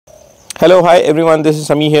Hello, hi everyone, this is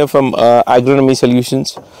Sami here from Agronomy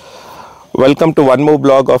Solutions. Welcome to one more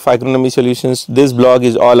blog of Agronomy Solutions. This blog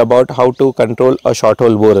is all about how to control a short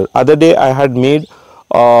hole borer. Other day I had made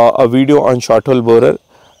a video on short hole borer,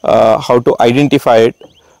 how to identify it,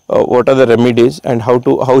 what are the remedies and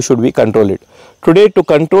how should we control it. Today to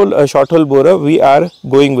control a short hole borer we are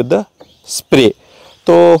going with the spray.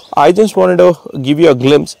 So I just wanted to give you a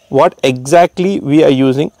glimpse what exactly we are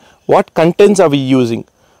using, what contents are we using,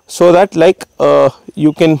 so that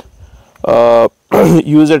you can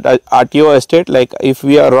use it at your estate. Like if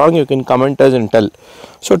we are wrong, you can comment us and tell.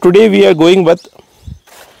 So today we are going with,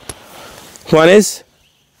 one is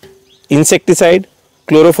insecticide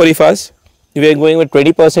chlorophorifos. We are going with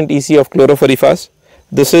 20% EC of chlorophorifos.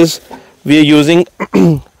 This is, we are using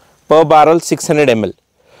per barrel 600 ml.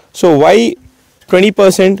 So why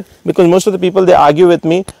 20%? Because most of the people, they argue with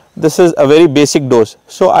me, this is a very basic dose.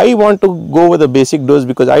 So I want to go with a basic dose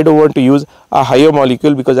because I don't want to use a higher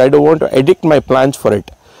molecule, because I don't want to addict my plants for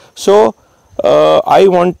it. So I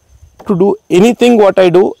want to do anything what I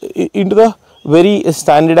do into the very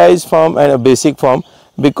standardized form and a basic form,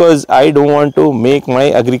 because I don't want to make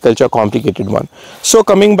my agriculture complicated one. So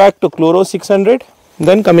coming back to chloro 600,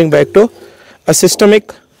 then coming back to a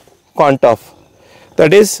systemic Contof,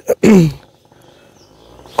 that is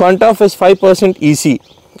Contof is 5% EC.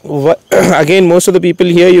 Again, most of the people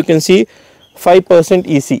here, you can see 5%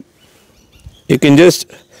 EC. You can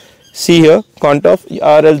just see here Contof,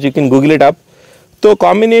 or else you can Google it up. So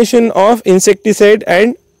combination of insecticide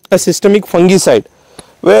and a systemic fungicide,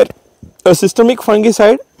 where a systemic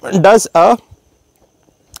fungicide does a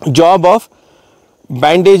job of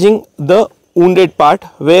bandaging the wounded part,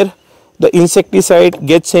 where the insecticide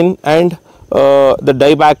gets in and the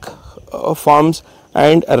dieback forms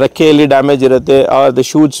and racheli damage irate, or the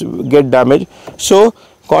shoots get damaged. So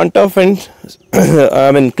Contof and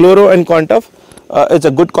chloro and Contof, it's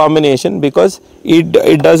a good combination because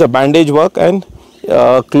it does a bandage work, and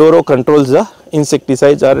chloro controls the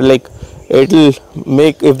insecticides, or like it will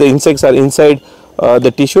make, if the insects are inside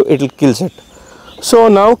the tissue, it will kills it. So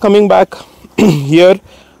now coming back here,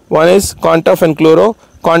 one is Contof and chloro.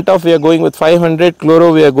 Contof we are going with 500,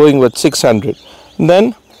 chloro we are going with 600.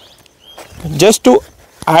 Then just to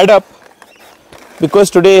add up, because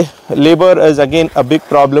today labor is again a big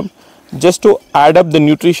problem, just to add up the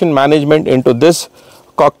nutrition management into this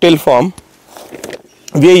cocktail form,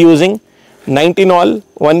 we are using 19-ol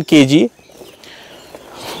 1 kg,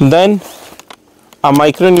 then a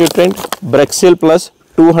micronutrient Brexil plus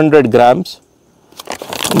 200 grams,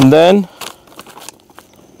 then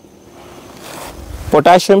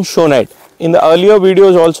potassium shonite. In the earlier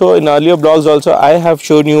videos also, in earlier blogs also, I have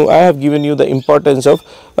given you the importance of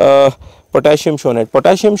potassium shonite.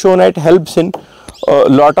 Potassium shonite helps in a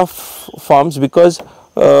lot of forms, because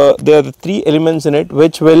there are 3 elements in it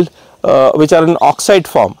which are in oxide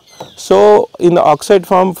form. So in the oxide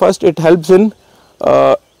form, first it helps in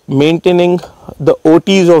maintaining the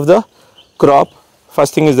OTs of the crop.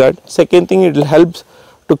 First thing is that. Second thing, it helps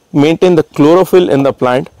to maintain the chlorophyll in the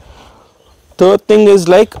plant. Third thing is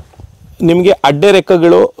like ನಿಮಗೆ ಅಡ್ಡೆ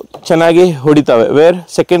ರೆಕ್ಕೆಗಳು ಚೆನ್ನಾಗಿ ಹೊಡಿತವೆ, where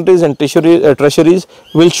secondaries and tertiaries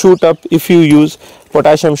will shoot up if you use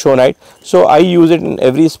potassium shonite. So I use it in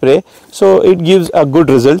every spray, so it gives a good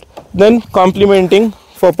result. Then complementing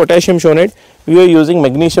for potassium shonite, we are using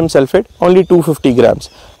magnesium sulfate, only 250 grams.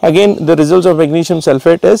 Again, the results of magnesium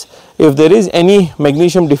sulfate is, if there is any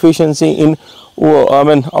magnesium deficiency in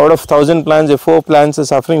out of 1000 plants, if 4 plants are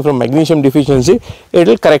suffering from magnesium deficiency, it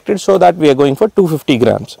will correct it. So that we are going for 250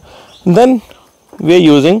 grams. Then we are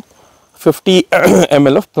using 50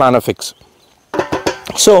 ml of Planafix.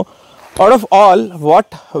 So out of all, what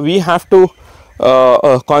we have to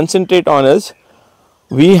concentrate on is,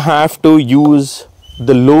 we have to use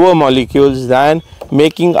the lower molecules than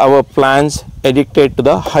making our plants addicted to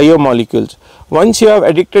the higher molecules. Once you have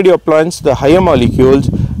addicted your plants to the higher molecules,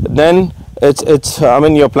 then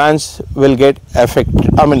your plants will get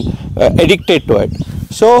addicted to it.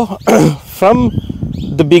 So from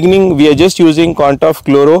the beginning, we are just using Contof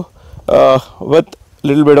chloro with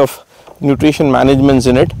little bit of nutrition management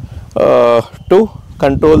in it to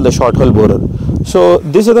control the short hole borer. So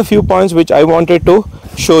these are the few points which I wanted to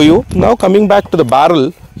show you. Now coming back to the barrel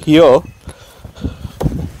here,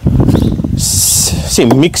 see,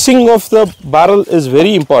 mixing of the barrel is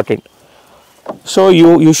very important. So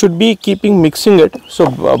you should be keeping mixing it. So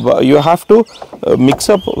you have to mix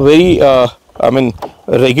up very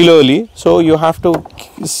regularly. So you have to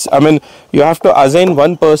assign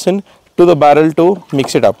one person to the barrel to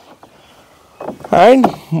mix it up. And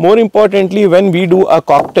more importantly, when we do our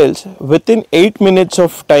cocktails, within 8 minutes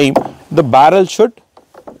of time, the barrel should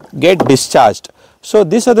get discharged. So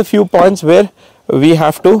these are the few points where we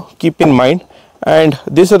have to keep in mind, and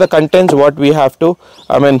these are the contents what we have to,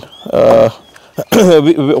 I mean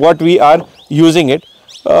what we are using it.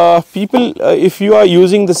 People, if you are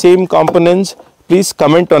using the same components, please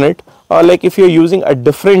comment on it, or like if you are using a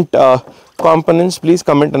different components, please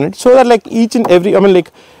comment on it, so that like each and every, I mean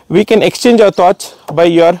like we can exchange our thoughts by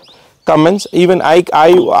your comments. Even I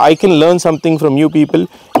can learn something from you people,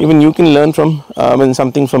 even you can learn from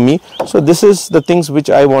something from me. So this is the things which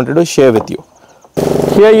I wanted to share with you.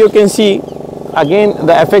 Here you can see again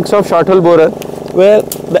the effects of short hole borer, where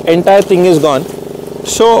the entire thing is gone.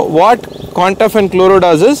 So what Quantaf and Chloro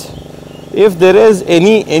does is, if there is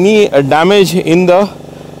any damage in the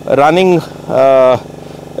running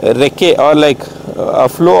recce or like a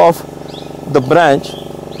flow of the branch,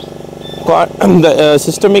 the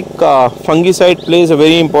systemic fungicide plays a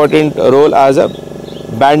very important role as a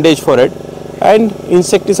bandage for it, and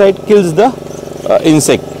insecticide kills the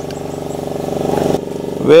insect,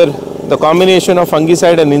 where the combination of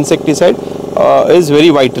fungicide and insecticide is very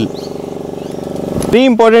vital. The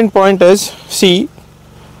important point is, see,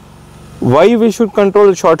 why we should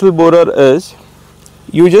control short hole borer is,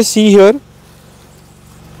 you just see here,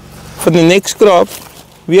 for the next crop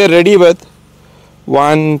we are ready with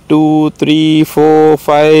 1, 2, 3, 4,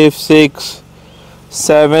 5, 6,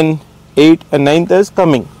 7, 8 and 9th is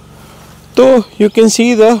coming. So you can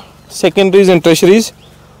see the secondaries and tertiaries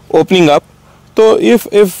opening up. So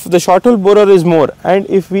if the short hole borer is more, and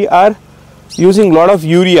if we are using lot of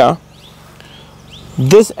urea,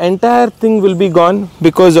 this entire thing will be gone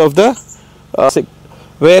because of the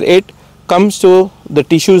where it comes to the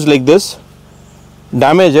tissues like this,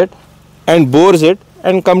 damage it and bores it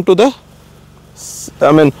and come to the,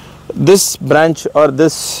 I mean this branch or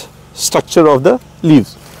this structure of the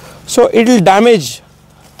leaves. So it will damage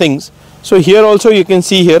things. So here also you can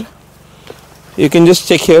see here, you can just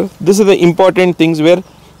check here, this is the important things where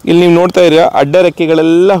ಇಲ್ಲಿ ನೀವು ನೋಡ್ತಾ ಇದ್ದೀರಾ ಅಡ್ಡ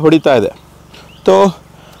ರೆಕ್ಕೆಗಳೆಲ್ಲ ಹೊಡಿತಾ ಇದೆ. So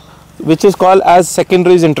which is called as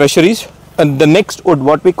secondaries and tertiaries, and the next wood,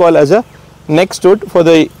 what we call as a next wood for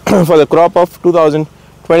the for the crop of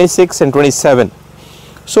 2026 and 27.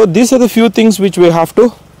 So these are the few things which we have to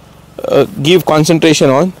give concentration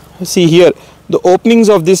on. See here, the openings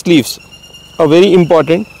of these leaves are very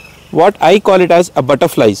important. What I call it as a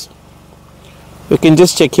butterflies. You can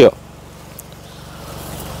just check here,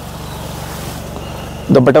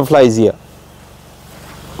 the butterflies here.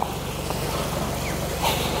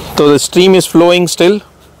 So the stream is flowing still,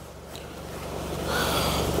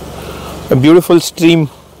 a beautiful stream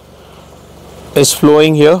is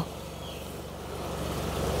flowing here.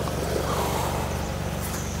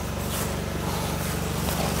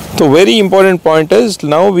 So very important point is,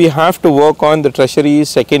 now we have to work on the tertiaries,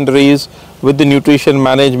 secondaries, with the nutrition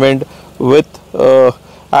management, with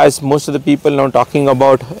as most of the people now talking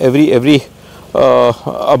about, every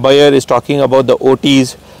a buyer is talking about the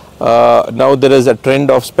OTs. Now there is a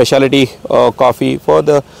trend of specialty coffee for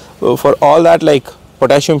all that, like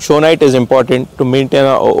potassium shonite is important to maintain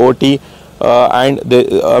a OT, and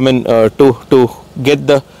to get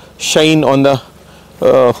the shine on the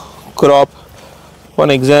crop. For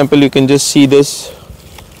an example, you can just see this,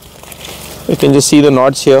 you can just see the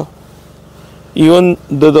knots here. Even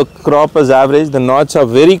though the crop is average, the knots are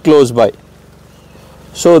very close by.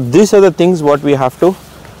 So these are the things what we have to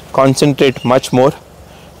concentrate much more.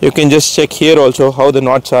 You can just check here also how the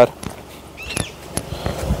knots are.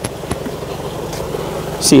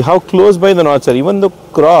 See how close by the knots are. Even the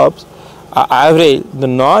crops are average, the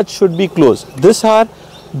knots should be close. These are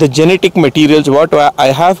the genetic materials what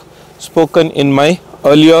I have spoken in my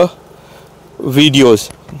earlier videos,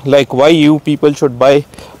 like why you people should buy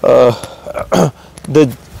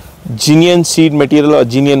the genuine seed material or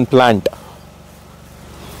genuine plant.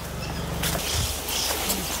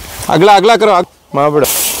 अगला करो माँ बड़ा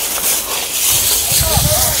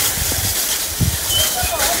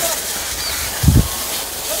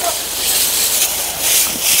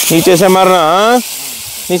नीचे से मारना, हाँ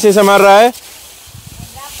नीचे से मार रहा है,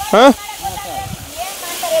 हाँ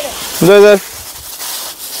इधर.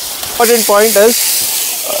 Important point is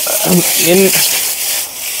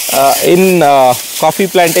in coffee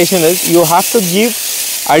plantation is, you have to give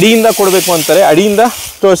ಅಡಿಯಿಂದ ಕೊಡಬೇಕು ಅಂತಾರೆ, ಅಡಿಯಿಂದ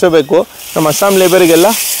ತೋರಿಸಬೇಕು. ನಮ್ಮ ಅಸ್ಸಾಂ ಲೇಬರಿಗೆಲ್ಲ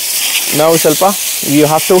ನಾವು ಸ್ವಲ್ಪ you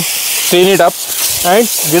have to train it up and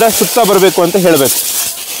ಗಿಡ ಸುತ್ತಾ ಬರಬೇಕು ಅಂತ ಹೇಳಬೇಕು.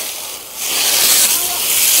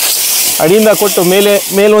 ಅಡಿಯಿಂದ ಕೊಟ್ಟು ಮೇಲೆ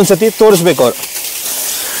ಒಂದು ಸತಿ ತೋರಿಸ್ಬೇಕು ಅವರು.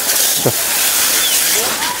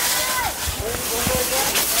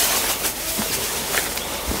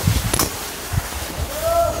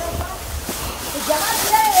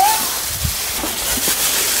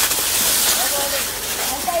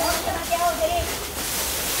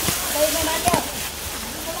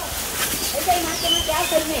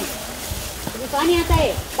 पानी आता है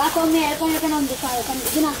बाथरूम में एयरकॉन का नाम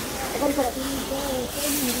दिना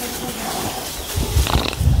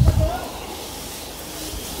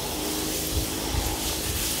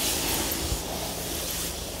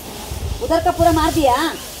उधर का पूरा मार दिया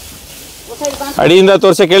वो साइड बांस ಅಡಿಯಿಂದ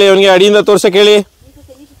ತೋರ್ಸೆ ಕೇಳಿ ಅವನಿಗೆ ಅಡಿಯಿಂದ ತೋರ್ಸೆ ಕೇಳಿ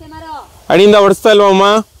ಅಡಿಯಿಂದ ಹೊಡಿಸ್ತಾ ಇಲ್ವಾ ಅಮ್ಮ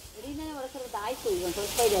ಅಡಿಯಿಂದನೇ ಹೊಡಿಸೋದು ಆಯ್ತು ಈಗ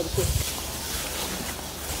ಹೊಡಿಸ್ತಾ ಇದೆ ಅದಕ್ಕೆ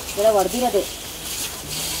ಜರ ಹೊಡೆದಿರೋದೆ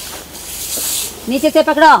नीचे से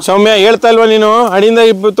पकड़ो ಸೌಮ್ಯ ಹೇಳ್ತಾ ಇಲ್ವಾ ನೀನು ಅಡಿಯಿಂದ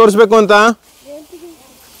ತೋರಿಸಬೇಕು ಅಂತ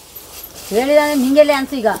ಹೇಳಿದಾನೆ ನಿಂಗೆಲ್ಲ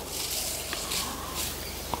ಅನ್ಸು ಈಗ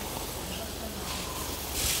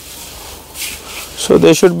so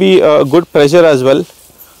there should be a good pressure as well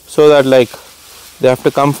so that like they have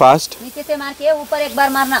to come fast नीचे से मार के ऊपर एक बार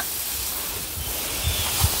मारना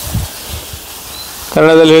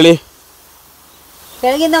ಕನ್ನಡದಲ್ಲಿ ಹೇಳಿ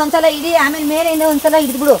ಕೆಳಗಿಂದ ಒಂದ್ಸಲ ಇಡಿ ಆಮೇಲೆ ಮೇಲೆಯಿಂದ ಒಂದ್ಸಲ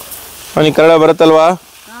ಹಿಡಿದು ಬಿಡು ಅವನಿಗೆ ಕನ್ನಡ ಬರುತ್ತಲ್ವಾ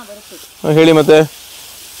ಹಾ ಬರುತ್ತೆ ಹೇಳಿ ಮತ್ತೆ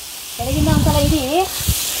ಕೆಳಗಿಂದ ಒಂದ್ಸಲ ಇಡಿ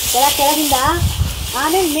ಕೆಳಗಿಂದ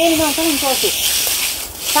ಆಮೇಲೆ ಮೇಲಿಂದ ಒಂದ್ಸಲ ಹಿಂಗೆ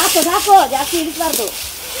ಸಾಕು ಸಾಕು ಜಾಸ್ತಿ ಹಿಡಿಸಬಾರ್ದು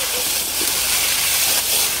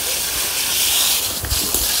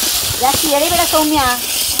ಜಾಸ್ತಿ ಎಳಿಬೇಡ ಸೌಮ್ಯ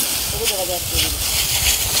ಎಳಿಬೇಡ ಜಾಸ್ತಿ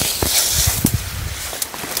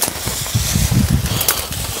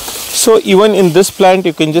so even in this plant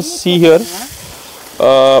you can just see here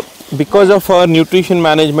because of our nutrition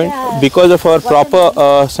management, because of our proper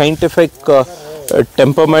scientific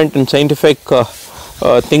temperament and scientific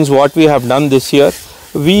things what we have done this year,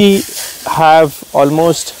 we have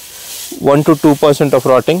almost 1 to 2%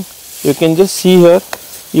 of rotting. You can just see here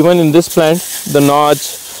even in this plant the notch,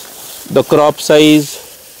 the crop size,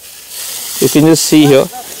 you can just see here.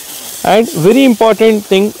 And very important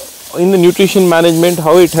thing in the nutrition management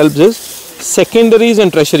how it helps is secondaries and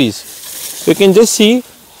tertiaries. You can just see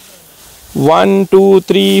 1 2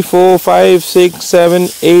 3 4 5 6 7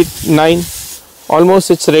 8 9 almost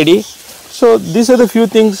it's ready. So these are the few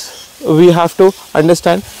things we have to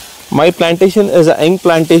understand. My plantation is a young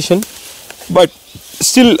plantation, but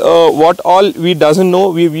still what all we doesn't know,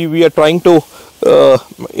 we are trying to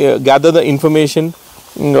gather the information,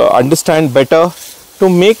 understand better to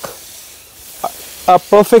make a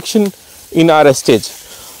perfection in our estate.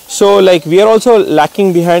 So like we are also lacking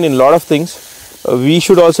behind in a lot of things. We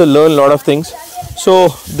should also learn a lot of things. So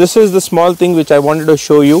this is the small thing which I wanted to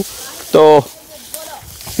show you. So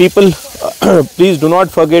people please do not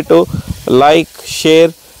forget to like, share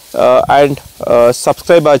and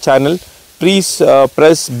subscribe our channel. Please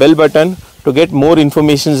press bell button to get more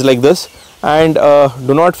informations like this, and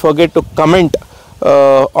do not forget to comment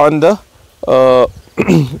on the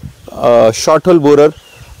short hole borer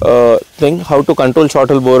thing, how to control short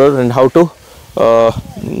hole borer and how to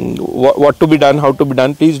what to be done, how to be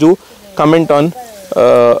done. Please do comment on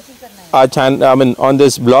our channel, I mean on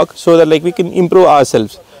this blog, so that like we can improve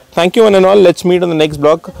ourselves. Thank you one and all. Let's meet on the next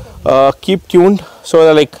blog. Keep tuned, so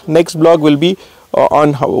that like next blog will be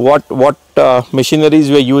on what machineries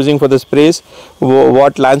we are using for the sprays,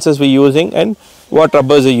 what lances we are using and what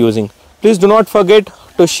rubbers we are using. Please do not forget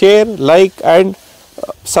to share, like and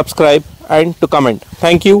subscribe and to comment.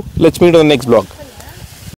 Thank you. Let's meet on the next blog.